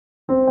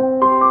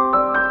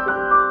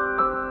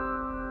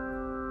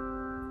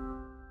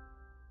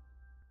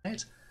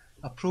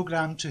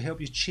program to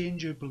help you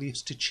change your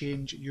beliefs to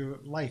change your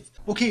life.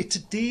 Okay,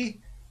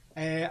 today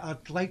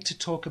I'd like to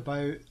talk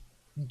about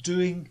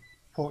doing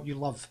what you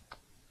love.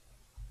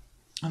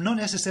 I'm not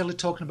necessarily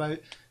talking about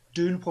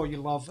doing what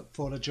you love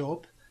for a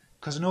job,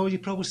 because I know you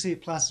probably see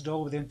it plastered all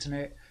over the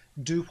internet,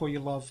 do what you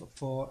love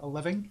for a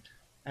living,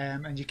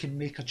 and you can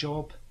make a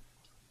job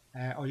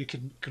or you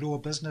can grow a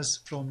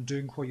business from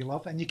doing what you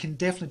love, and you can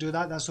definitely do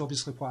that. That's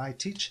obviously what I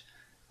teach,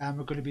 and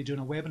we're going to be doing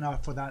a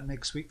webinar for that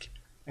next week,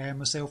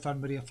 myself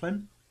and Maria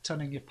Flynn,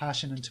 turning your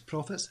passion into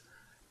profits.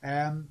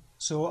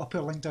 So I'll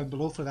put a link down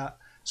below for that.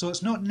 So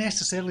it's not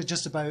necessarily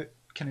just about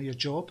kind of your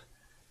job,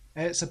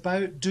 it's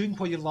about doing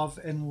what you love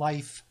in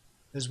life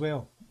as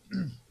well.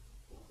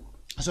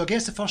 So I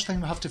guess the first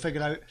thing we have to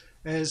figure out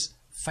is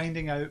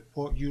finding out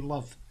what you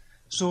love.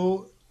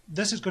 So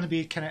this is going to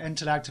be kind of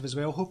interactive as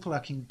well. Hopefully I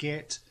can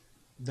get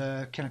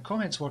the kind of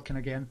comments working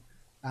again,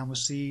 and we'll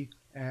see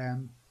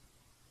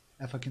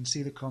if I can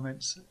see the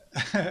comments.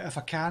 If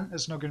I can't,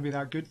 it's not going to be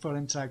that good for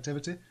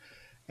interactivity.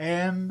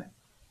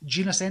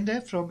 Gina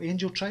Sende from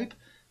Angel Tribe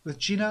with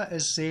Gina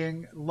is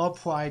saying,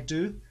 love what I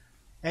do.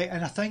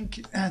 And I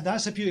think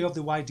that's the beauty of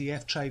the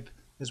YDF tribe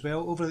as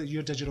well. Over at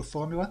Your Digital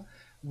Formula,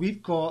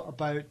 we've got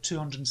about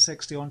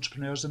 260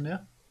 entrepreneurs in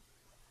there,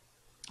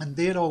 and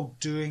they're all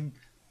doing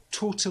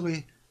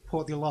totally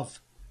what they love.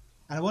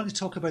 And I want to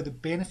talk about the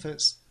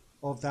benefits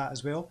of that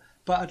as well.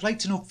 But I'd like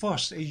to know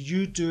first, are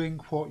you doing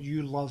what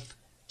you love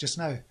just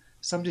now?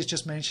 Somebody's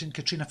just mentioned,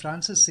 Katrina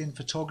Francis, saying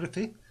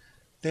photography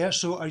there.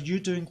 So are you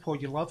doing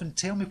what you love? And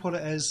tell me what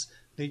it is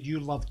that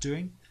you love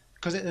doing,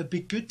 because it would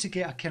be good to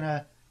get a kind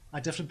of a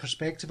different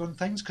perspective on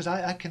things, because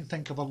I can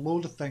think of a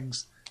load of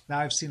things that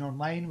I've seen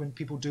online when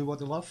people do what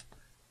they love,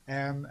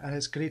 and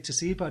it's great to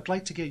see, but I'd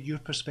like to get your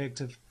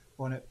perspective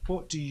on it.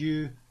 What do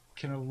you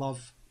kind of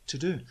love to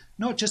do?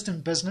 Not just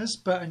in business,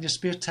 but in your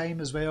spare time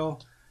as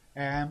well,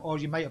 or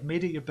you might have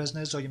made it your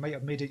business, or you might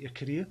have made it your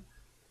career.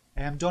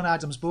 Don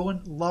Adams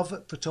Bowen, love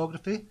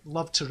photography,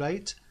 love to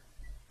write,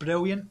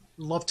 brilliant,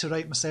 love to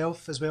write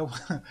myself as well.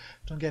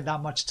 Don't get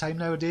that much time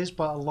nowadays,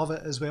 but I love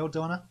it as well,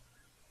 Donna.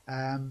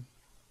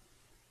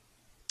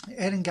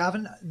 Erin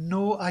Gavin,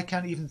 no, I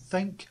can't even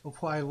think of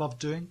what I love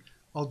doing,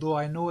 although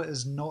I know it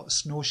is not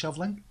snow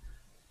shoveling.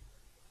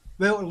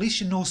 Well, at least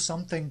you know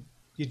something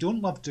you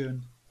don't love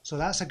doing, so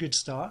that's a good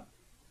start.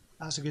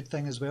 That's a good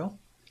thing as well.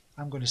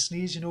 I'm going to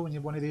sneeze, you know,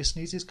 when one of these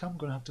sneezes come, I'm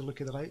going to have to look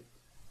at the light.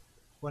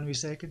 1 wee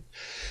second.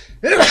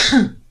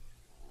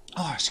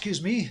 Oh,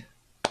 excuse me.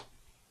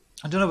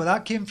 I don't know where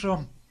that came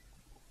from.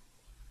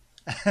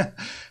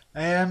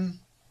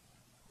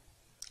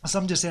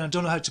 Somebody saying, I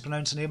don't know how to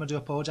pronounce the name, I do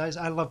apologise.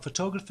 I love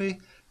photography,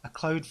 a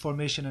cloud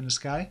formation in the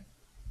sky.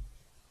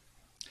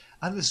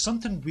 And there's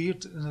something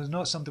weird, and there's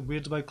not something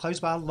weird about clouds,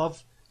 but I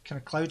love kind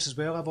of clouds as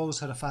well. I've always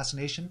had a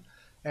fascination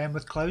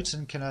with clouds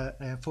and kind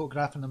of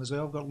photographing them as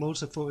well. I've got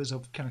loads of photos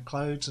of kind of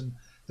clouds and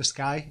the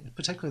sky,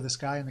 particularly the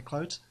sky and the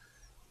clouds.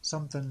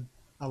 Something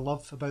I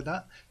love about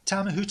that.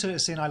 Tammy Hooter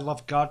is saying, I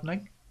love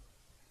gardening,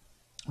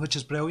 which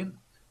is brilliant.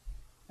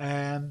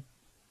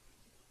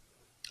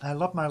 I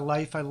love my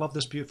life. I love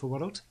this beautiful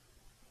world.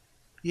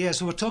 Yeah,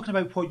 so we're talking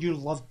about what you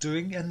love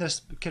doing in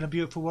this kind of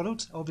beautiful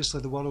world.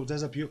 Obviously, the world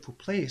is a beautiful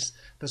place,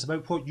 but it's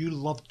about what you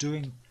love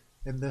doing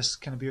in this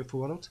kind of beautiful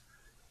world.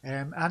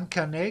 Anne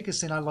Carnegie is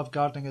saying, I love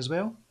gardening as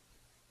well.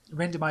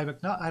 Wendy Mai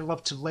McNutt, I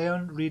love to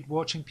learn, read,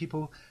 watching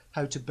people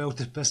how to build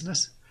their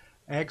business.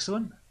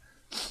 Excellent.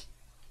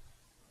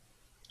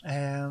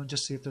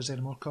 Just see if there's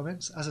any more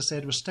comments. As I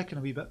said, we're sticking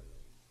a wee bit.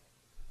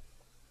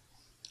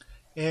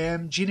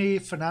 Jeannie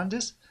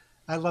Fernandez,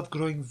 I love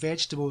growing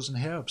vegetables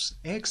and herbs.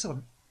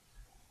 Excellent.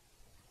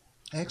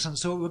 Excellent.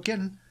 So we're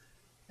getting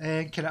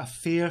kind of a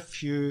fair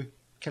few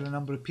kind of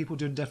number of people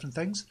doing different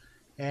things.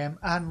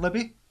 Anne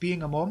Libby,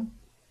 being a mom.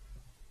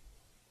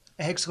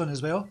 Excellent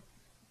as well.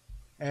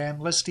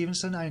 Liz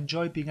Stevenson, I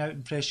enjoy being out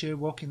in fresh air,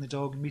 walking the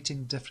dog,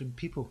 meeting different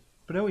people.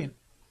 Brilliant.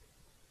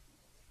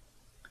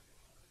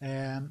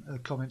 The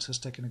comments are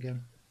sticking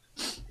again.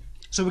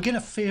 So we're getting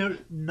a fair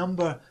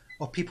number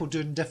of people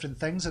doing different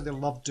things that they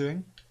love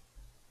doing.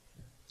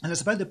 And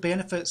it's about the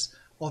benefits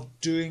of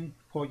doing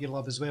what you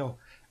love as well.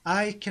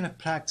 I kind of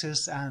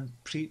practice and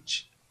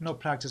preach, not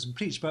practice and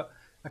preach, but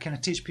I kind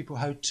of teach people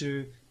how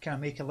to kind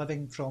of make a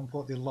living from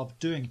what they love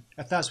doing,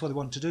 if that's what they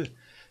want to do.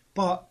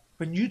 But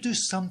when you do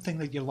something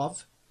that you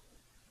love,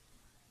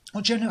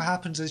 what generally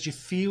happens is you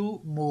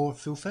feel more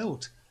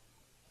fulfilled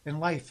in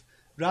life.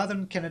 Rather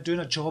than kind of doing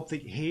a job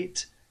that you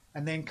hate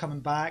and then coming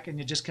back and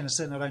you're just kind of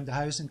sitting around the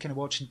house and kind of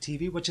watching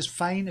TV, which is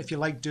fine if you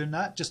like doing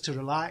that, just to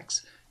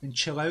relax and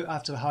chill out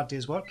after a hard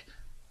day's work.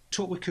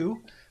 Totally cool.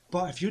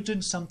 But if you're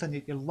doing something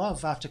that you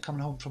love after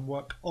coming home from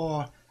work,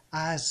 or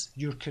as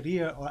your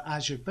career or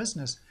as your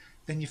business,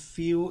 then you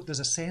feel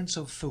there's a sense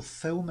of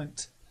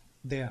fulfillment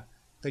there,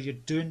 that you're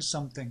doing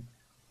something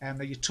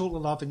that you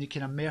totally love and you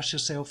can immerse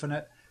yourself in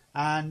it.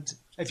 And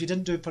if you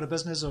didn't do it for a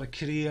business or a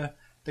career,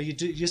 that you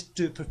just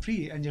do it for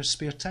free in your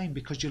spare time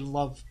because you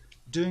love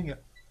doing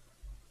it.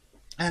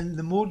 And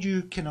the more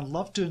you kind of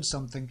love doing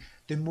something,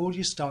 the more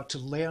you start to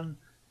learn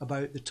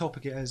about the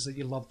topic it is that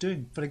you love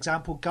doing. For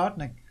example,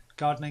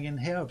 gardening in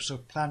herbs, or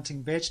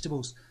planting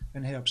vegetables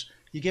and herbs.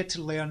 You get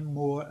to learn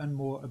more and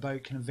more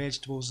about kind of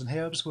vegetables and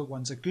herbs, what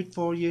ones are good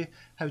for you,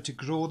 how to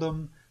grow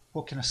them,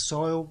 what kind of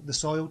soil, the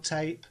soil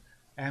type,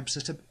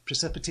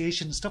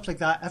 precipitation, stuff like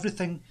that.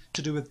 Everything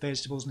to do with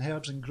vegetables and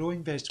herbs and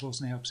growing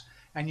vegetables and herbs.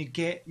 And you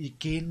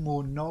gain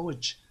more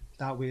knowledge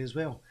that way as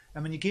well.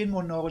 And when you gain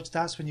more knowledge,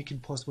 that's when you can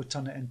possibly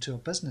turn it into a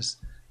business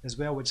as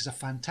well, which is a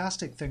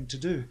fantastic thing to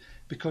do,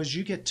 because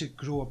you get to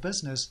grow a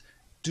business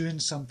doing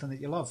something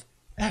that you love,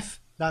 if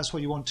that's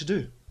what you want to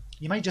do.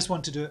 You might just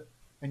want to do it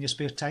in your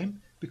spare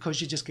time because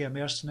you just get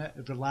immersed in it.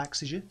 It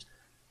relaxes you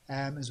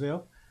as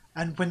well.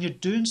 And when you're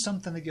doing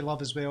something that you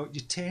love as well, you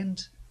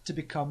tend to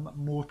become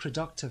more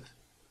productive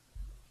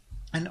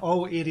in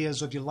all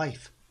areas of your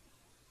life,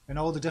 in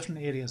all the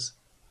different areas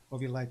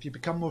of your life. You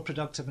become more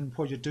productive in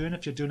what you're doing.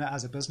 If you're doing it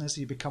as a business,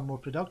 you become more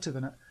productive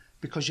in it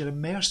because you're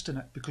immersed in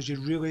it, because you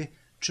really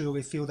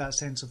truly feel that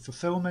sense of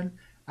fulfillment,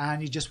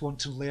 and you just want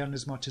to learn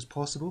as much as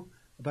possible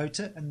about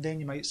it. And then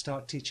you might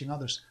start teaching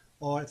others.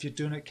 Or if you're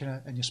doing it kind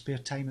of in your spare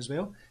time as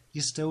well,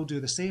 you still do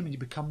the same, and you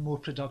become more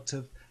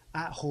productive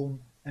at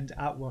home and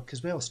at work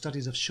as well.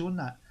 Studies have shown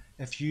that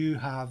if you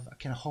have a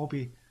kind of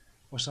hobby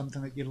or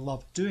something that you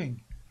love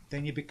doing,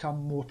 then you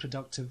become more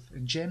productive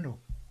in general.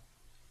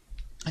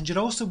 And you're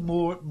also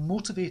more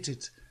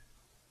motivated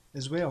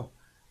as well.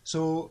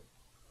 So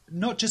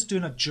not just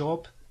doing a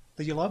job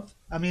that you love.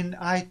 I mean,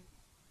 I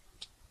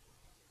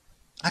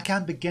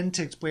can't begin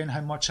to explain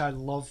how much I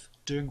love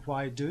doing what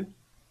I do.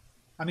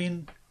 I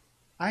mean,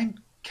 I'm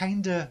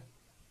kind of,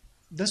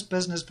 this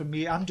business for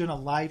me, I'm doing a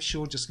live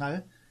show just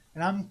now,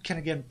 and I'm kind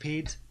of getting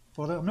paid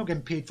for it. I'm not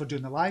getting paid for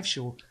doing the live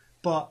show,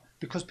 but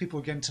because people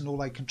are getting to know,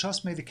 like, and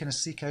trust me, they kind of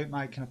seek out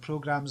my kind of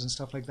programs and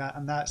stuff like that,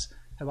 and that's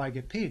how I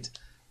get paid.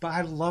 But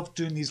I love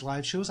doing these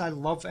live shows. I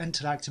love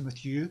interacting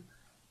with you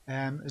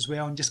as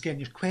well, and just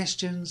getting your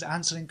questions,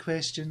 answering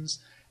questions,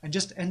 and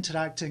just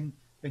interacting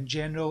in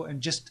general,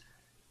 and just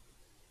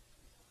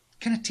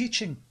kind of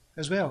teaching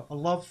as well. I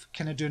love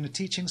kind of doing the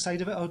teaching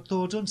side of it,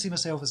 although I don't see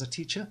myself as a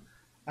teacher.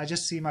 I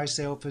just see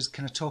myself as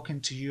kind of talking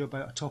to you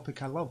about a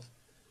topic I love.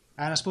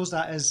 And I suppose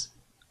that is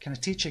kind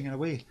of teaching in a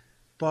way.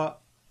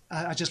 But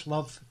I just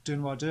love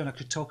doing what I do, and I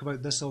could talk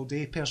about this all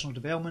day. Personal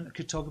development I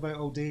could talk about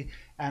all day,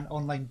 and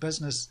online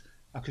business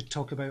I could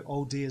talk about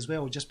all day as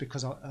well, just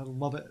because I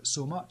love it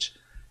so much.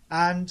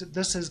 And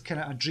this is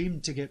kind of a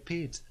dream to get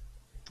paid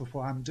for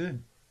what I'm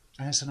doing.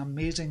 And it's an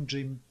amazing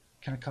dream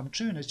kind of come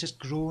true, and it's just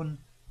grown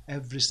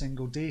every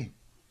single day.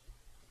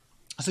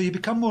 So you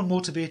become more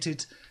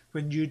motivated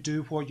when you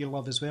do what you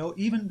love as well.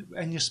 Even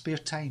in your spare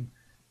time,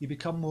 you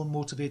become more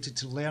motivated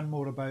to learn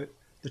more about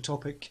the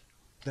topic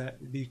that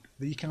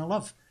you kind of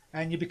love.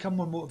 And you become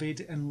more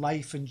motivated in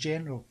life in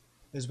general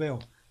as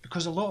well.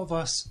 Because a lot of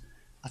us,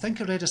 I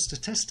think I read a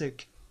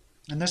statistic,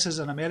 and this is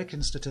an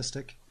American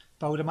statistic,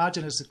 but I would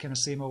imagine it's the kind of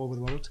same all over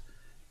the world.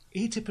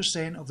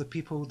 80% of the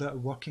people that are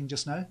working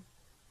just now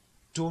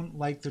don't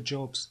like their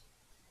jobs.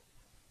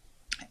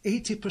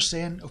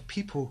 80% of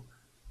people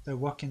that are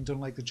working don't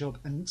like the job.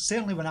 And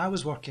certainly when I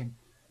was working,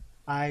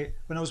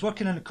 when I was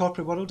working in the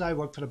corporate world, I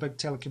worked for a big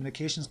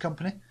telecommunications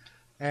company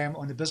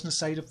on the business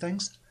side of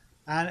things,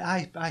 and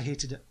I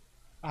hated it.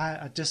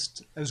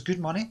 It was good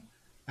money.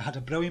 I had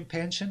a brilliant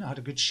pension. I had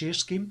a good share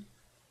scheme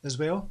as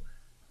well.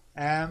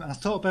 And I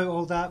thought about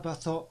all that, but I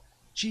thought,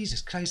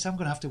 Jesus Christ, I'm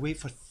going to have to wait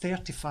for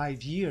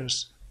 35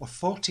 years or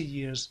 40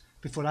 years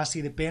before I see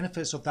the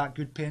benefits of that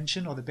good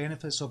pension, or the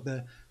benefits of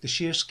the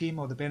share scheme,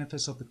 or the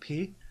benefits of the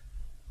pay.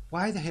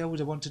 Why the hell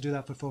would I want to do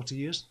that for 40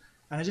 years?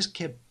 And I just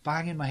kept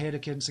banging my head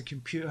against the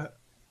computer.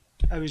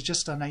 It was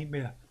just a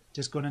nightmare,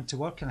 just going into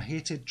work, and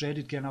I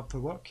dreaded getting up for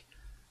work.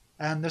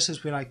 And this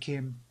is where I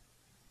came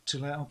to,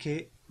 like,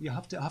 okay, I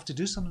have to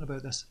do something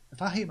about this.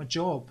 If I hate my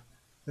job,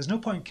 there's no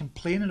point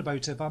complaining about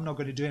it if I'm not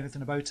going to do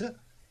anything about it.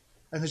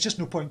 And there's just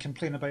no point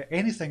complaining about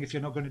anything if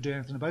you're not going to do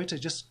anything about it.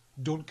 Just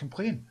don't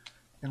complain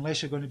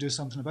unless you're going to do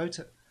something about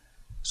it.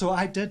 So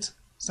I did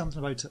something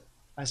about it.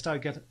 I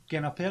started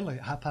getting up early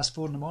at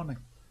 4:30 in the morning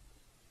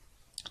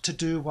to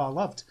do what I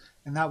loved.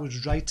 And that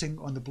was writing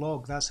on the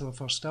blog. That's how I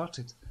first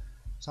started.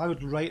 So I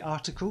would write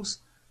articles,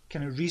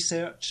 kind of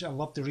research. I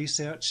loved the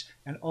research.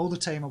 And all the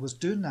time I was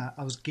doing that,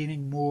 I was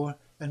gaining more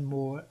and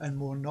more and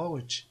more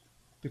knowledge,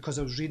 because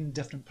I was reading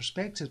different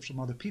perspectives from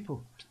other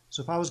people.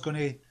 So if I was going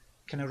to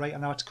kind of write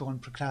an article on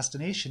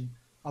procrastination,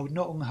 I would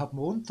not only have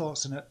my own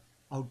thoughts on it,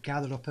 I would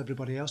gather up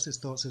everybody else's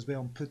thoughts as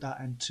well and put that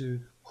into,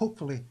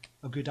 hopefully,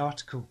 a good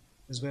article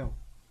as well.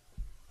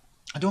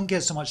 I don't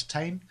get so much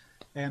time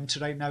to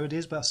write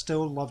nowadays, but I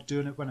still love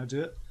doing it when I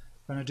do it.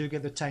 When I do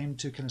get the time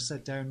to kind of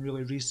sit down,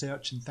 really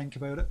research and think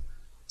about it,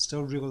 I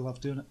still really love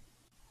doing it.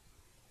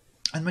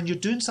 And when you're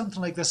doing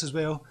something like this as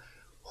well,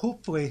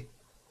 hopefully,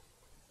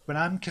 when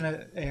I'm kind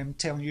of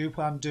telling you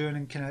what I'm doing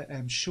and kind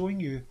of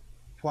showing you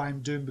what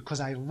I'm doing because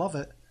I love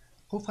it,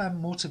 hopefully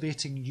I'm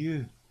motivating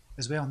you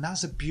as well. And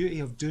that's the beauty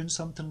of doing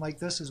something like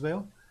this as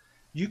well.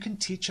 You can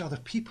teach other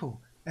people.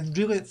 And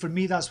really, for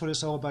me, that's what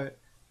it's all about.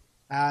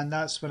 And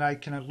that's when I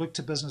kind of looked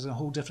at business in a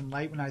whole different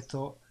light, when I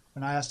thought,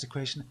 when I asked the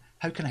question,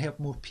 how can I help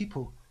more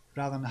people,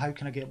 rather than how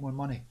can I get more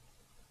money?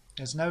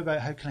 It's now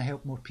about how can I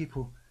help more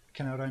people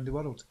kind of around the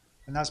world.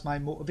 And that's my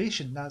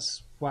motivation.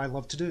 That's what I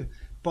love to do.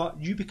 But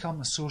you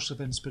become a source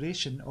of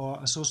inspiration or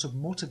a source of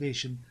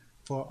motivation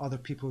for other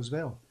people as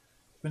well.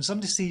 When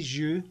somebody sees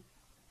you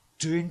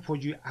doing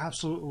what you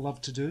absolutely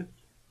love to do,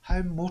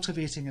 how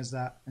motivating is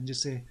that? And you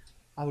say,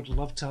 I would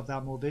love to have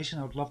that motivation.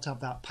 I would love to have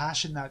that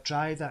passion, that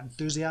drive, that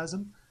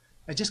enthusiasm.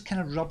 It just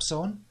kind of rubs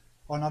on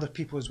other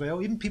people as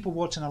well. Even people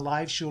watching a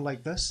live show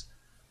like this,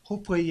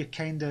 hopefully you're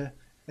kind of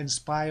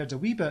inspired a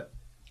wee bit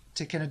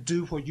to kind of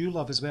do what you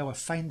love as well, or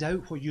find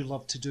out what you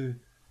love to do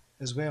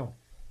as well.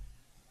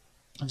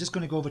 I'm just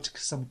going to go over to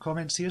some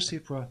comments here, see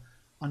if we're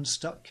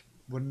unstuck.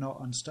 We're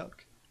not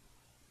unstuck.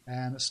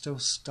 It's still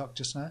stuck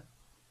just now.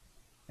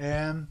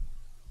 There's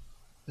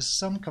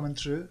some coming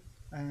through.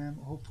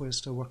 Hopefully it's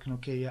still working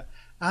okay yet.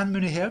 Anne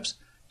Mooney Herbs,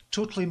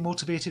 totally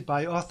motivated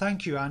by, oh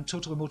thank you Anne,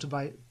 totally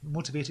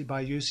motivated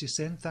by you, she's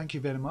saying, thank you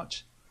very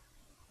much.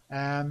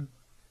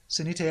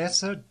 Sunita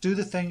Esther, do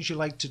the things you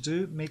like to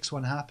do, makes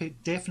one happy,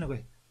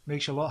 definitely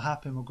makes you a lot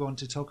happy, and we'll go on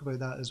to talk about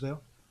that as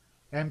well.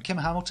 Kim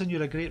Hamilton,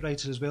 you're a great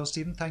writer as well,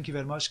 Stephen, thank you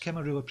very much. Kim,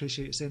 I really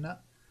appreciate you saying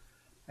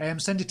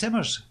that. Cindy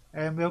Timmers,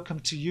 welcome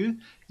to you.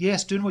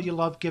 Yes, doing what you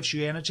love gives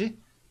you energy.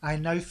 I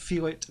now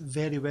feel it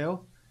very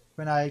well.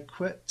 When I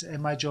quit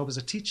my job as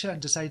a teacher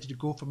and decided to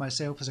go for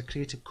myself as a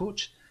creative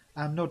coach,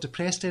 I'm not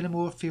depressed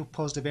anymore, feel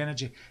positive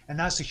energy. And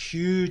that's a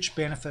huge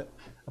benefit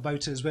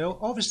about it as well.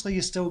 Obviously,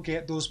 you still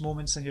get those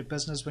moments in your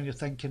business when you're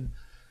thinking,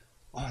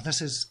 oh,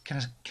 this is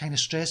kind of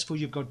stressful.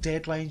 You've got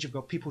deadlines, you've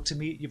got people to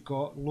meet, you've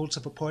got loads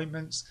of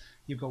appointments,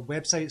 you've got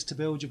websites to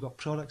build, you've got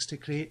products to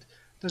create.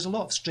 There's a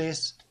lot of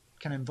stress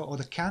kind of involved, or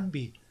there can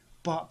be.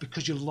 But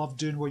because you love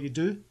doing what you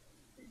do,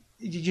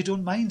 you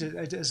don't mind it.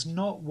 It is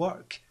not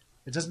work.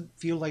 It doesn't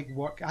feel like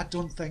work. I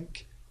don't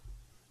think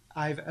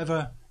I've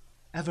ever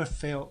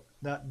felt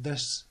that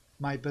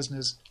my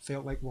business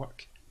felt like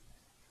work.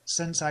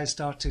 Since I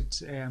started,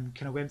 kind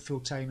of went full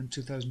time in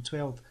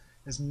 2012,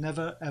 it's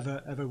never,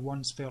 ever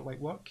once felt like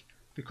work,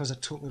 because I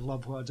totally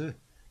love what I do.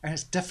 And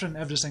it's different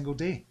every single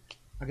day.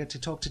 I get to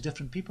talk to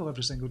different people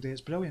every single day.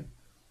 It's brilliant.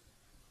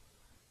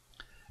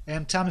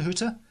 Tammy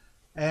Hooter,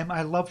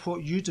 I love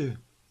what you do.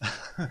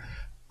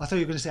 I thought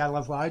you were going to say I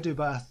love what I do,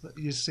 but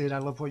you said I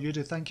love what you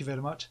do. Thank you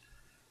very much.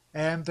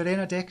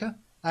 Verena Decker,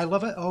 I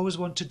love it. I always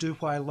want to do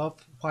what I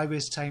love. Why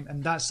waste time?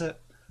 And that's it.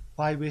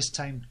 Why waste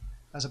time?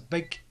 That's a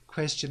big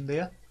question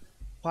there.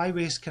 Why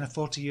waste kind of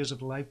 40 years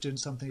of life doing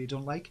something you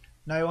don't like?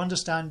 Now, I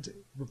understand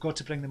we've got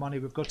to bring the money,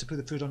 we've got to put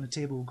the food on the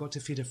table, we've got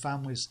to feed our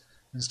families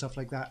and stuff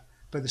like that.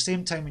 But at the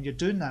same time, when you're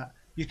doing that,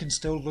 you can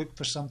still look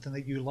for something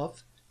that you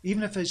love.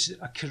 Even if it's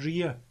a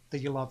career that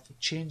you love,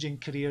 changing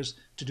careers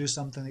to do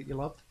something that you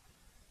love.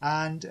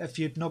 And if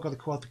you've not got the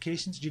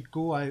qualifications, you'd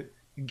go out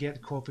and get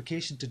the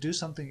qualification to do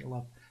something you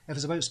love. If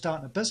it's about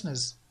starting a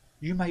business,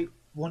 you might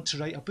want to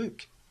write a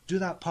book. Do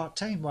that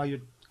part-time while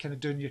you're kind of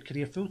doing your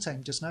career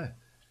full-time just now.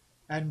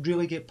 And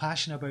really get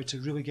passionate about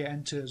it, really get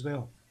into it as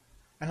well.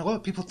 And a lot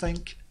of people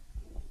think,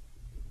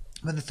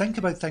 when they think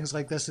about things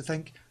like this, they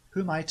think,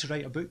 who am I to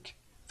write a book,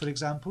 for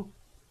example?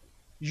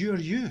 You're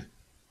you.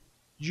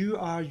 You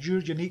are your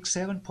unique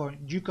selling point.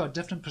 You've got a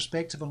different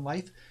perspective on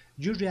life.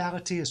 Your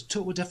reality is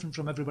totally different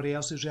from everybody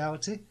else's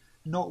reality.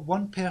 Not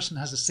one person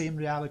has the same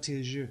reality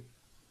as you.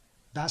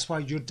 That's why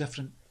you're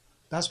different.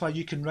 That's why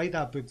you can write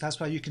that book. That's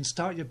why you can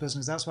start your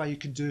business. That's why you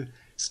can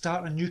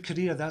start a new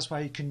career. That's why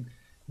you can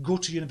go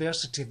to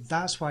university.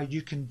 That's why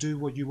you can do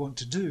what you want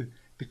to do,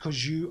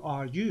 because you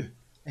are you.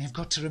 And you've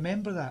got to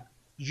remember that.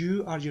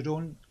 You are your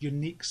own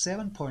unique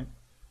selling point.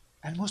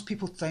 And most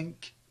people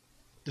think,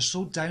 they're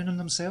so down on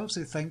themselves,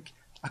 they think,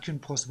 I couldn't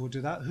possibly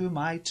do that. Who am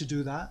I to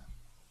do that?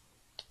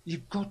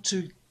 You've got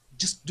to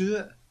just do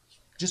it.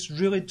 Just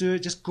really do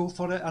it. Just go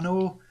for it. I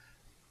know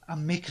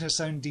I'm making it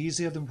sound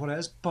easier than what it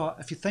is, but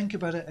if you think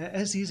about it, it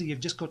is easy.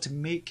 You've just got to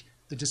make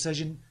the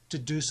decision to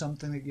do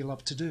something that you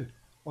love to do,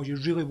 or you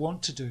really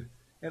want to do,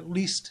 at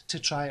least to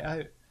try it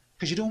out.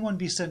 Because you don't want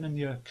to be sitting in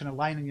your kind of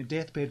lying on your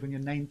deathbed when you're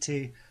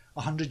 90,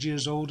 100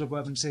 years old or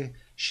whatever and say,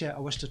 shit, I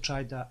wish I'd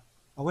tried that.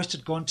 I wish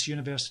I'd gone to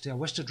university. I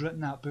wish I'd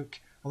written that book.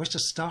 I wish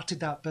I'd started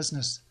that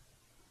business.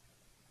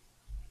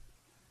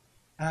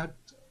 And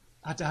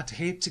I'd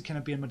hate to kind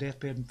of be on my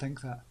deathbed and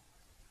think that.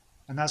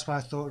 And that's why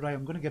I thought, right,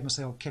 I'm going to give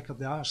myself a kick up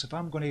the arse. If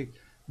I'm going to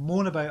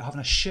moan about having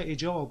a shitty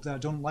job that I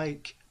don't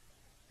like,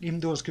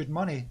 even though it's good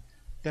money,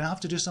 then I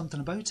have to do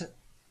something about it.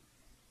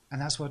 And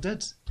that's what I did.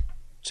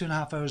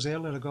 2.5 hours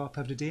earlier, I got up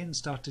every day and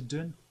started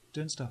doing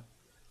stuff.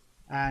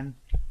 And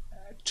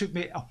it took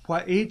me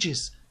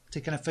ages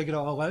to kind of figure it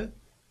all out.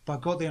 But I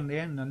got there in the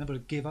end and I never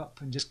gave up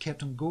and just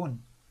kept on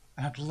going.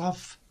 And I'd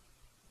love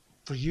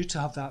for you to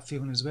have that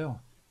feeling as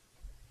well.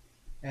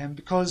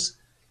 Because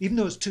even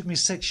though it took me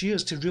 6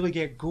 years to really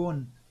get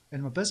going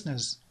in my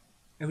business,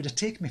 it would have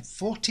taken me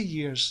 40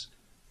 years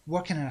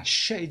working in a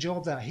shitty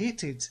job that I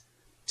hated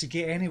to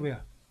get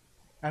anywhere.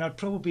 And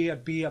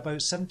I'd be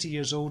about 70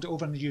 years old.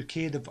 Over in the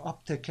UK, they've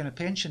upped the kind of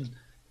pension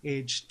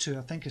age to,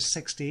 I think, is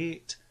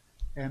 68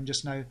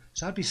 just now.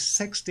 So I'd be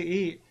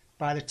 68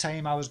 by the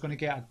time I was going to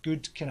get a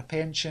good kind of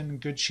pension,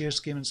 good share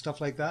scheme and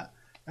stuff like that.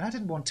 And I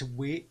didn't want to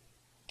wait.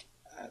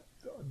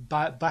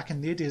 Back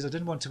in the days, I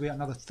didn't want to wait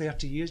another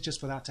 30 years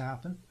just for that to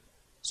happen.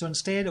 So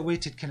instead, I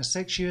waited kind of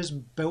 6 years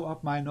and built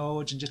up my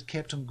knowledge and just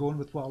kept on going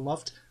with what I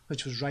loved,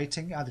 which was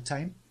writing at the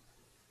time.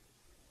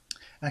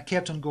 And I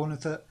kept on going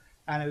with it,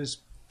 and it was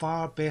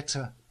far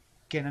better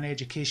getting an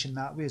education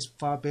that way. It's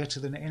far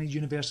better than any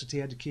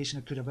university education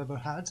I could have ever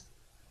had.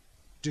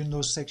 Doing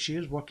those 6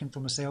 years, working for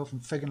myself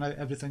and figuring out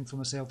everything for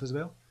myself as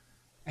well.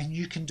 And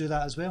you can do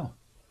that as well.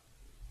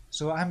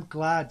 So I'm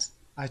glad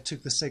I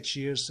took the 6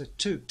 years it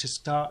took to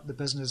start the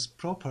business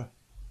proper,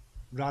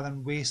 rather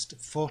than waste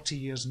 40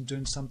 years in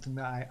doing something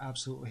that I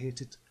absolutely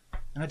hated.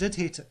 And I did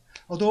hate it.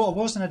 Although I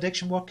was an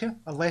addiction worker,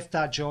 I left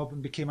that job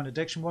and became an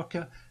addiction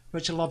worker,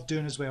 which I loved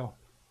doing as well.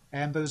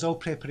 But it was all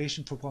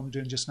preparation for what I'm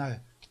doing just now,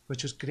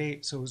 which was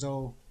great. So it was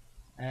all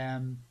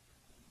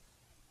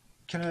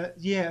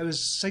it was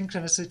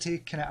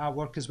synchronicity kind of at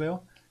work as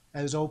well.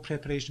 It was all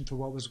preparation for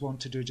what I was going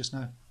to do just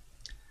now.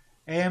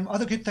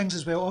 Other good things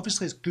as well,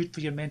 obviously it's good for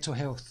your mental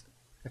health.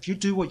 If you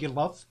do what you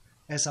love,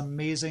 it's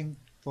amazing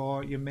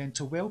for your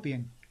mental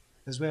well-being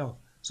as well.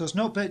 So it's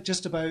not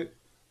just about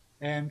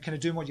kind of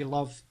doing what you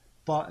love,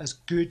 but it's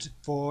good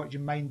for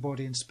your mind,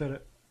 body and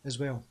spirit as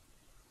well.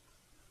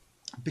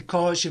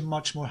 Because you're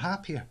much more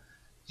happier.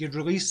 You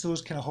release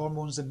those kind of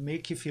hormones that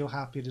make you feel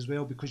happier as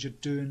well, because you're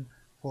doing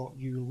what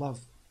you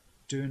love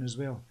doing as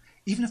well.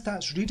 Even if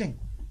that's reading.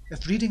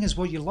 If reading is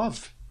what you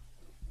love,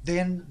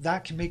 then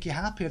that can make you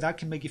happier. That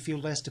can make you feel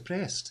less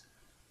depressed.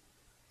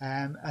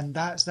 And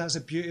that's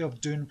the beauty of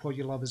doing what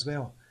you love as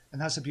well. And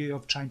that's the beauty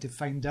of trying to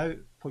find out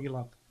what you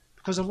love.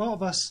 Because a lot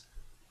of us,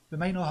 we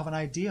might not have an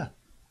idea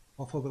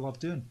of what we love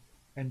doing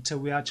until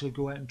we actually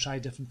go out and try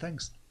different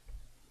things.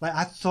 Like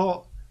I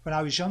thought, when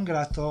I was younger,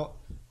 I thought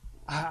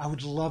I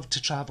would love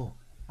to travel.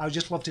 I would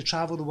just love to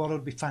travel the world. It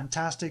would be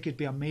fantastic. It'd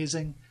be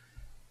amazing.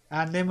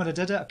 And then when I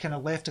did it, I kind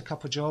of left a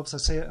couple of jobs.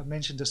 I've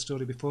mentioned this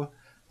story before.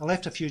 I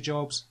left a few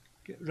jobs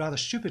rather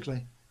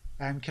stupidly,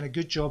 and kind of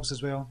good jobs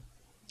as well,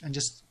 and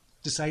just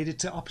decided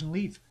to up and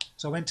leave.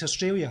 So I went to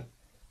Australia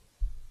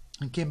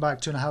and came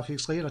back 2.5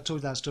 weeks later. I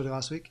told that story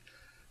last week.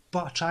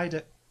 But I tried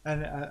it,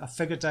 and I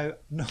figured out,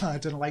 no, I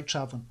didn't like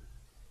travelling.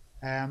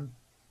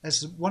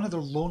 It's one of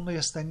the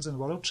loneliest things in the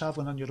world,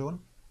 travelling on your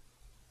own.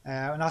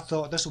 And I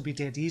thought this will be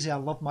dead easy. I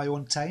love my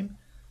own time.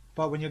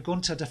 But when you're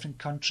going to a different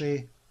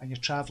country and you're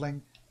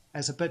travelling,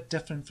 it's a bit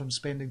different from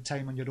spending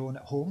time on your own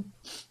at home.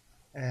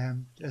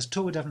 It's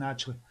totally different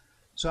actually.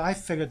 So I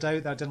figured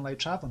out that I didn't like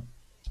travelling.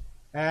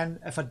 And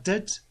if I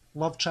did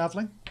love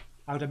travelling,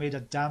 I would have made a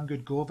damn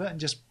good go of it and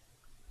just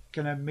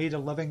kind of made a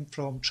living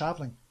from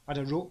travelling. I'd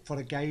have wrote for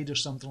a guide or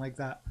something like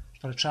that,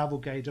 for a travel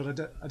guide, or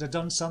I'd have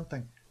done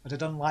something. I'd have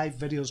done live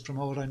videos from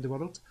all around the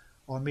world,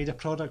 or made a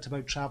product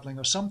about travelling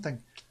or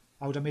something.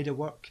 I would have made it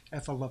work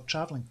if I loved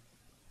travelling.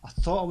 I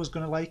thought I was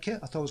going to like it.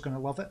 I thought I was going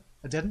to love it.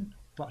 I didn't,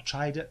 but I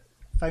tried it,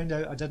 found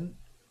out I didn't,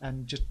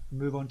 and just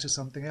move on to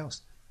something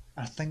else.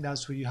 And I think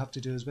that's what you have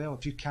to do as well,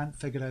 if you can't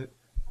figure out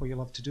what you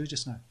love to do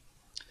just now.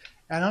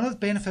 And another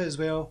benefit as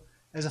well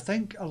is I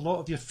think a lot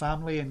of your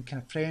family and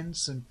kind of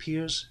friends and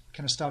peers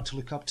kind of start to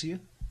look up to you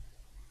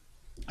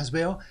as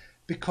well,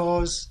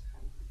 because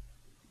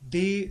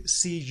they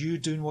see you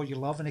doing what you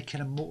love, and it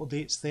kind of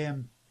motivates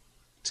them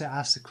to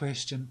ask the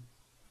question,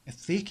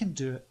 if they can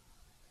do it,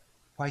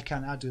 why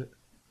can't I do it?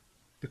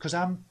 Because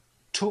I'm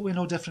totally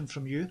no different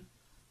from you.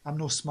 I'm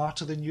no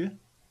smarter than you.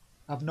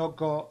 I've not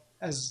got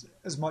as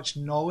much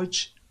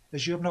knowledge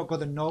as you. I've not got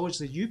the knowledge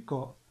that you've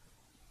got.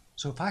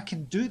 So if I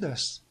can do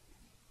this,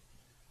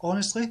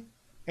 honestly,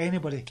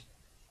 anybody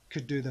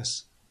could do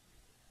this.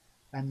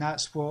 And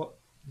that's what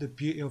the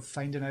beauty of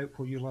finding out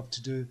what you love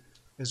to do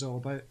is all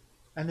about.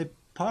 And the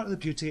part of the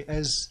beauty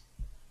is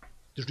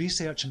the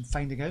research and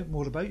finding out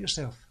more about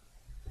yourself.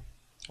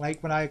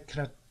 Like when I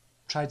kind of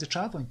tried the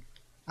travelling,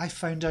 I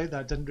found out that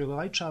I didn't really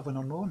like travelling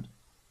on my own.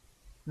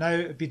 Now,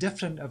 it'd be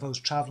different if I was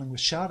travelling with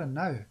Sharon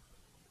now.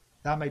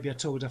 That might be a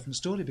totally different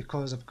story,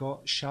 because I've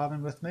got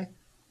Sharon with me,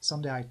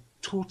 somebody I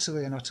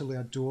totally and utterly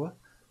adore.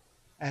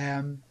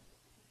 And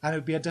it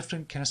would be a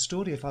different kind of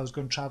story if I was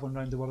going travelling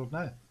around the world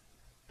now.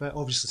 But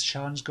obviously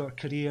Sharon's got a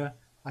career,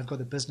 I've got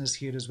the business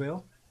here as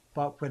well.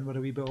 But when we're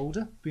a wee bit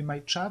older, we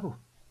might travel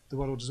the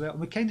world as well.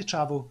 And we kind of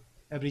travel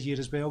every year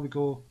as well. We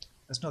go,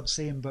 it's not the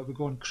same, but we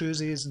go on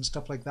cruises and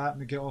stuff like that, and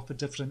we get off at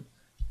different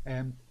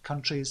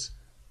countries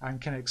and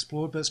kind of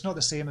explore. But it's not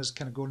the same as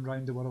kind of going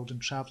around the world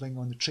and travelling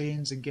on the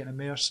trains and getting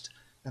immersed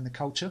in the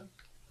culture.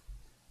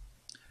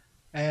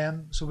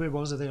 So where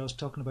was I there? I was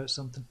talking about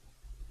something.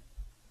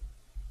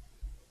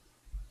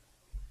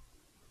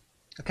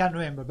 I can't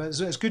remember, but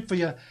it's good for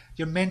your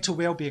mental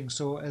well-being.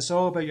 So it's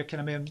all about your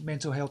kind of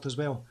mental health as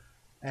well.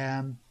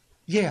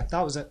 Yeah,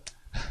 that was it.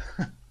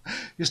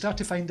 You start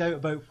to find out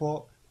about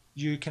what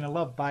you kind of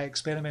love by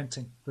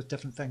experimenting with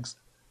different things.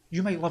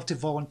 You might love to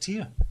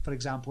volunteer, for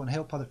example, and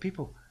help other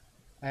people.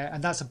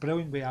 And that's a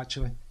brilliant way,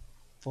 actually,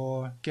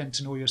 for getting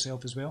to know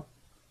yourself as well.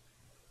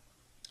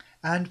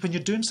 And when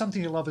you're doing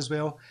something you love as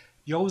well,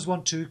 you always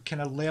want to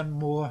kind of learn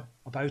more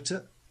about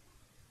it.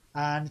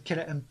 and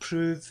kind of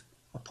improve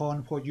upon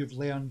what you've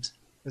learned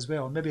as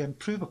well. Maybe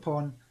improve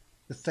upon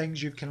the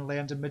things you've kind of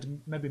learned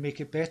and maybe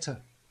make it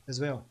better as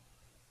well.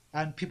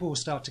 And people will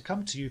start to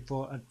come to you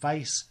for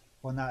advice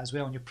on that as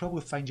well. And you'll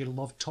probably find you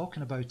love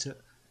talking about it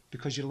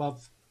because you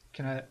love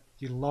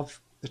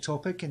the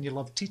topic and you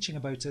love teaching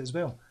about it as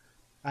well.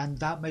 And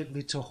that might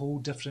lead to a whole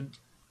different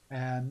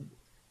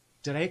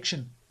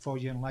direction for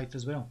you in life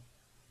as well.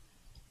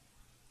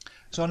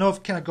 So I know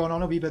I've kind of gone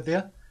on a wee bit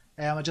there.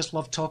 I just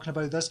love talking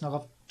about this and I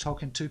love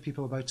talking to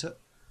people about it.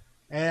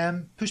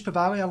 Pushpa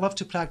Bawi, I love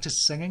to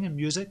practice singing and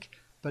music,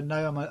 but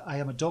now I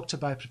am a doctor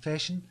by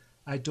profession.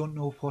 I don't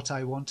know what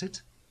I wanted.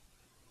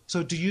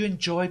 So do you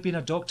enjoy being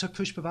a doctor,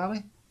 Pushpa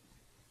Bawi?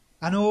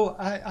 I know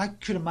I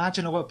could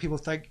imagine a lot of people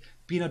think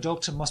being a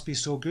doctor must be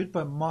so good,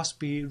 but it must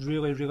be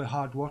really, really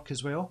hard work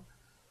as well.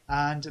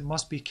 And it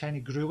must be kind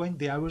of grueling,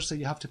 the hours that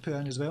you have to put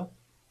in as well.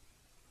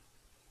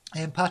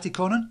 Patty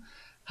Conan,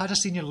 had a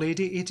senior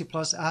lady, 80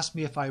 plus, asked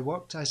me if I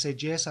worked. I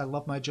said yes, I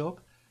love my job.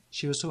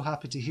 She was so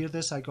happy to hear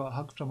this. I got a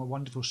hug from a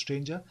wonderful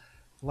stranger.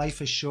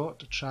 Life is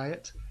short, try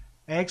it.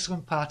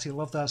 Excellent, Patty,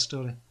 love that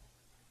story.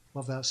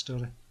 Love that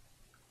story.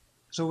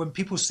 So when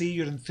people see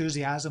your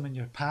enthusiasm and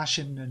your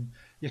passion and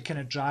your kind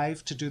of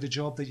drive to do the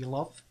job that you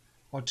love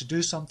or to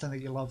do something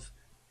that you love,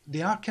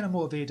 they are kind of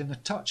motivated and they're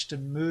touched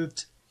and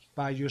moved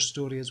by your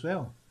story as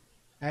well.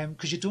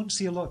 Because you don't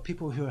see a lot of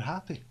people who are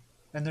happy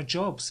in their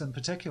jobs in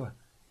particular.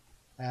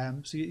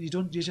 So you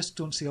just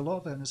don't see a lot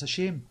of it, and it's a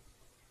shame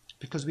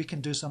because we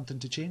can do something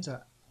to change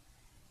that.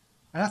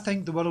 And I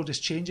think the world is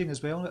changing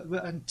as well.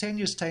 In 10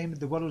 years' time,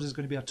 the world is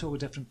going to be a totally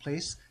different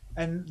place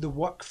in the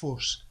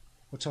workforce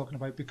we're talking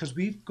about, because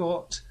we've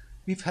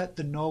hit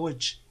the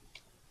knowledge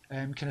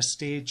kind of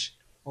stage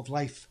of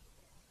life.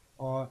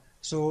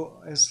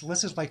 So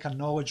this is like a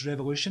knowledge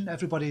revolution.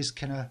 Everybody's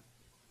kind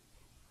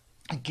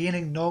of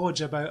gaining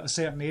knowledge about a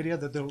certain area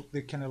that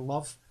they kind of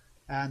love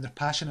and they're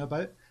passionate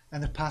about,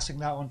 and they're passing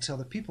that on to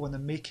other people, and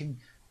they're making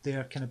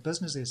their kind of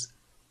businesses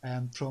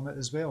from it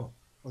as well,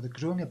 or they're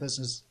growing a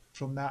business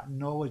from that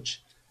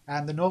knowledge.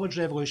 And the knowledge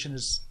revolution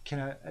is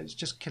it's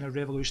just kind of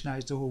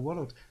revolutionised the whole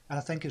world, and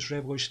I think it's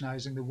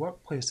revolutionising the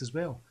workplace as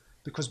well,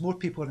 because more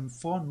people are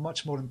informed,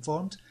 much more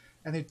informed,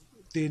 and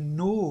they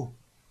know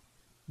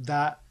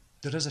that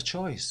there is a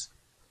choice.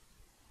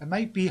 It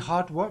might be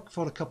hard work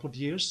for a couple of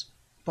years,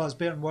 but it's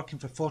better than working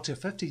for 40 or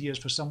 50 years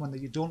for someone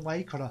that you don't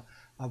like, or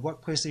a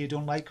workplace that you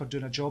don't like, or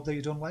doing a job that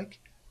you don't like.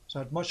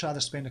 So I'd much rather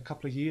spend a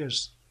couple of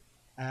years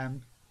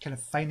kind of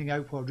finding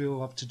out what I really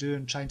love to do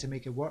and trying to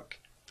make it work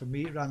for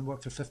me, rather than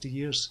work for 50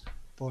 years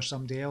for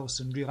somebody else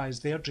and realise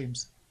their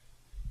dreams.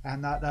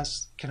 And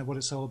that's kind of what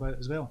it's all about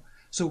as well.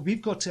 So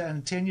we've got to,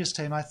 in 10 years'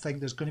 time, I think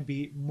there's going to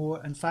be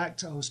more. In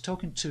fact, I was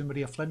talking to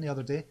Maria Flynn the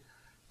other day,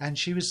 and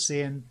she was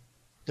saying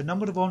the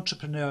number of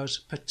entrepreneurs,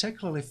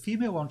 particularly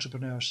female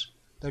entrepreneurs,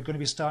 that are going to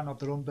be starting up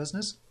their own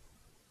business,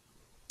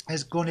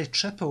 is going to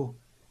triple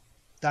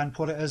than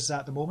what it is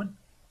at the moment.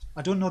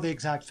 I don't know the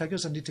exact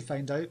figures, I need to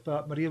find out,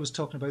 but Maria was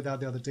talking about that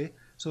the other day.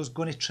 So it's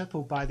going to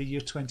triple by the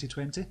year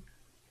 2020.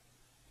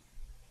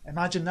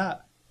 Imagine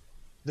that.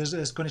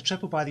 It's going to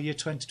triple by the year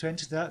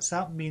 2020.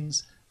 That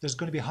means there's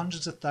going to be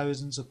hundreds of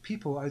thousands of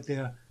people out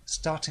there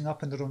starting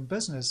up in their own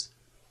business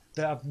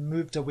that have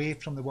moved away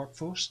from the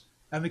workforce.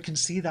 And we can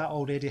see that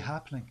already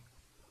happening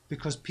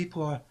because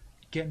people are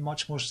getting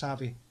much more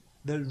savvy.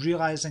 They're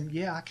realising,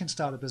 yeah, I can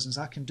start a business,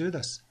 I can do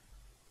this,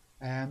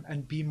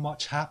 and be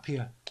much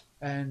happier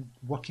and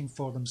working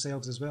for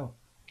themselves as well.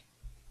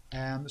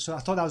 So I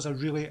thought that was a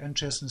really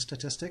interesting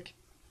statistic.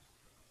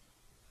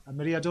 And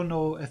Maria, I don't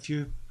know if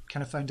you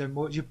kind of found out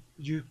more.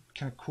 You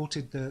kind of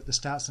quoted the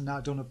stats on that.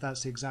 I don't know if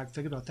that's the exact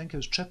figure, but I think it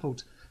was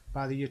tripled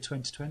by the year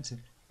 2020.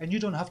 And you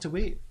don't have to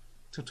wait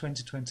till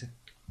 2020.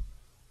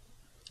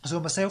 So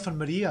myself and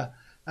Maria,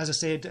 as I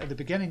said at the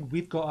beginning,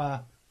 we've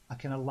got a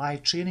kind of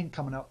live training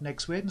coming up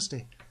next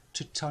Wednesday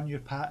to turn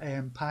your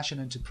passion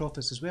into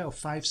profits as well.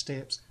 5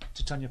 steps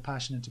to turn your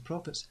passion into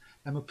profits.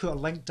 And we'll put a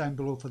link down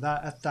below for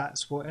that if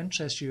that's what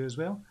interests you as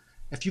well.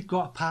 If you've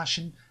got a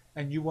passion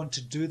and you want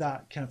to do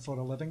that kind of for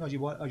a living, or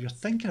you're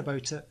thinking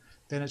about it,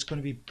 then it's going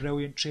to be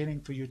brilliant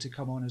training for you to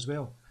come on as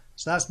well.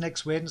 So that's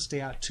next Wednesday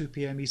at 2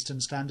 PM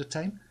Eastern Standard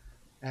Time.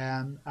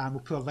 And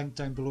we'll put a link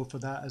down below for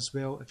that as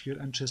well if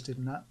you're interested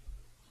in that.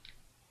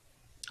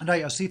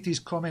 Right, I'll see if these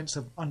comments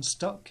have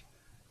unstuck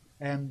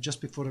just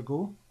before I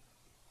go.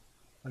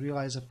 I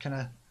realise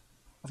I've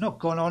not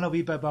gone on a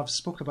wee bit, but I've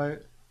spoke about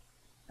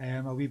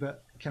a wee bit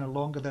kind of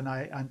longer than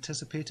I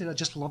anticipated. I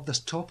just love this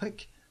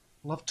topic,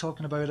 love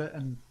talking about it,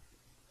 and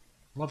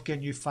love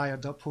getting you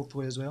fired up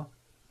hopefully as well.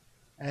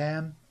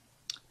 No,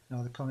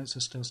 the comments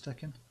are still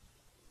sticking.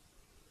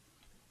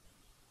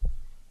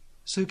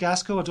 Sue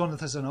Gaskell, I don't know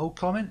if this is an old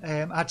comment.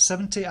 At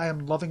 70, I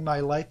am loving my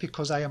life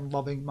because I am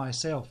loving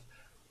myself.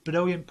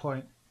 Brilliant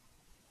point.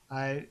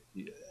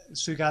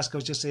 Sue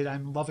Gaskell just said,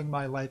 I'm loving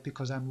my life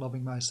because I'm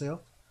loving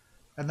myself.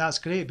 And that's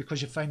great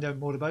because you find out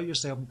more about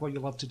yourself and what you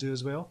love to do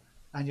as well.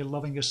 And you're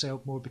loving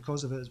yourself more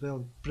because of it as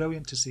well.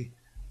 Brilliant to see.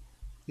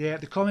 Yeah,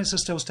 the comments are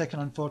still sticking,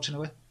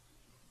 unfortunately.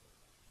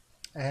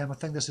 I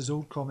think this is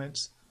old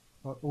comments.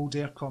 or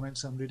older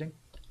comments I'm reading.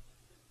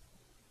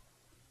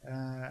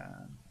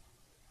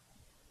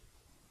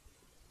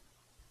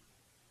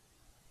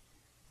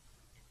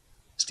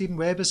 Stephen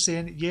Webb is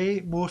saying, yay,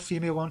 more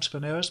female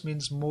entrepreneurs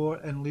means more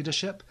in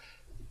leadership.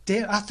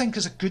 I think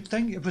is a good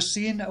thing. We're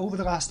seeing over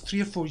the last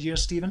 3 or 4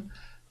 years, Stephen,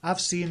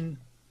 I've seen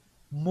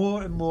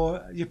more and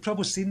more, you've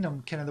probably seen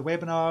them, kind of the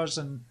webinars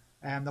and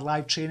the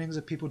live trainings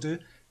that people do.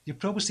 You've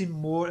probably seen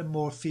more and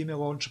more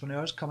female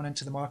entrepreneurs coming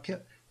into the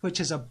market, which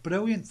is a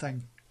brilliant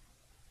thing.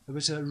 It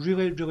was a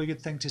really, really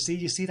good thing to see.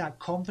 You see that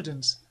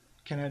confidence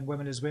kind of in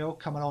women as well,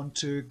 coming on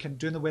to kind of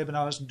doing the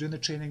webinars and doing the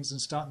trainings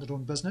and starting their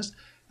own business.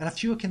 And a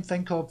few I can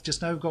think of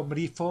just now, we've got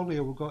Marie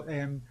Forleo, we've got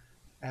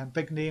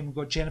big name, we've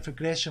got Jennifer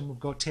Gresham, we've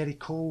got Terry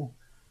Cole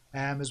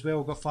as well,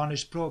 we've got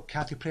Farnish Brock,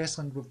 Kathy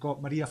Pressland, we've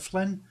got Maria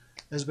Flynn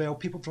as well,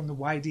 people from the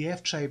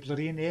YDF tribe,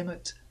 Lorraine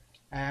Emmett,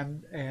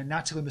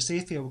 Natalie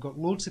Musafia. We've got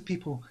loads of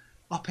people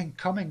up and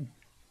coming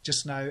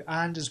just now,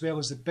 and as well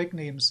as the big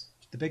names,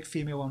 the big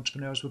female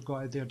entrepreneurs we've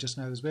got out there just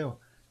now as well.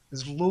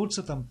 There's loads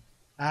of them,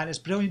 and it's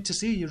brilliant to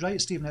see. You're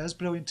right, Stephen, it is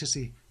brilliant to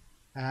see,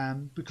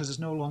 because there's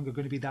no longer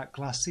going to be that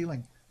glass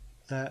ceiling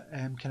that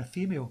kind of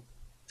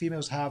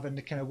females have in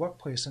the kind of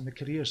workplace and the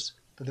careers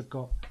that they've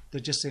got. They're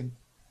just saying,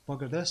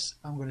 bugger this,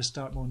 I'm going to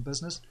start my own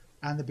business,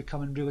 and they're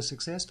becoming really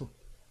successful.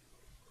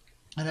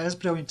 And it is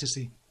brilliant to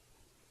see.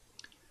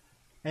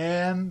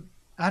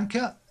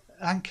 Anka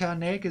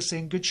Neg is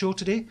saying, good show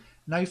today.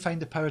 Now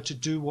find the power to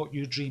do what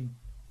you dream.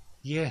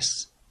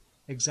 Yes,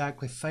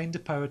 exactly. Find the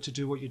power to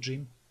do what you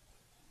dream.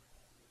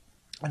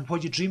 And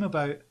what you dream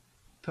about,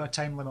 put a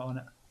time limit on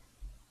it.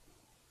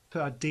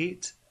 Put a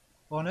date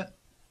on it.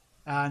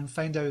 And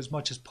find out as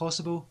much as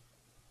possible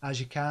as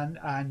you can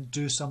and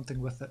do something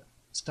with it.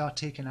 Start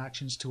taking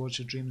actions towards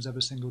your dreams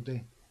every single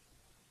day.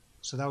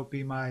 So that would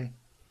be my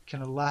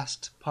kind of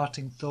last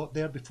parting thought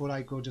there before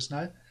I go just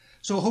now.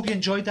 So I hope you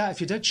enjoyed that.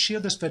 If you did, share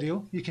this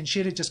video. You can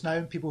share it just now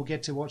and people will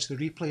get to watch the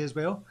replay as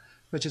well,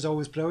 which is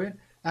always brilliant.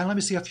 And let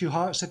me see a few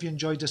hearts if you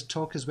enjoyed this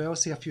talk as well.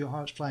 See a few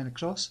hearts flying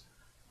across.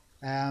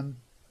 And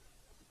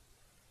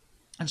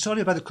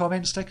sorry about the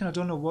comment sticking. I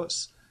don't know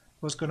what's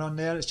going on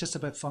there. It's just a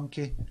bit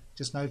funky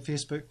just now,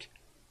 Facebook.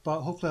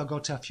 But hopefully I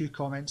got to a few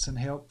comments and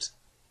helped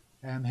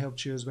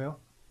you as well.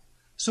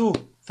 So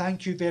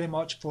thank you very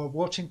much for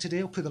watching today.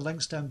 I'll put the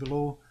links down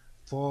below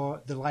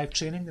for the live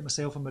training that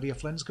myself and Maria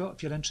Flynn's got,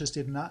 if you're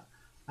interested in that,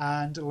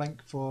 and a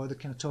link for the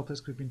kind of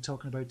topics we've been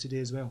talking about today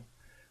as well.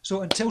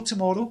 So until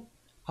tomorrow,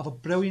 have a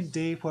brilliant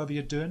day, whatever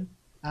you're doing,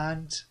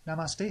 and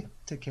namaste.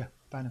 Take care.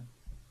 Bye now.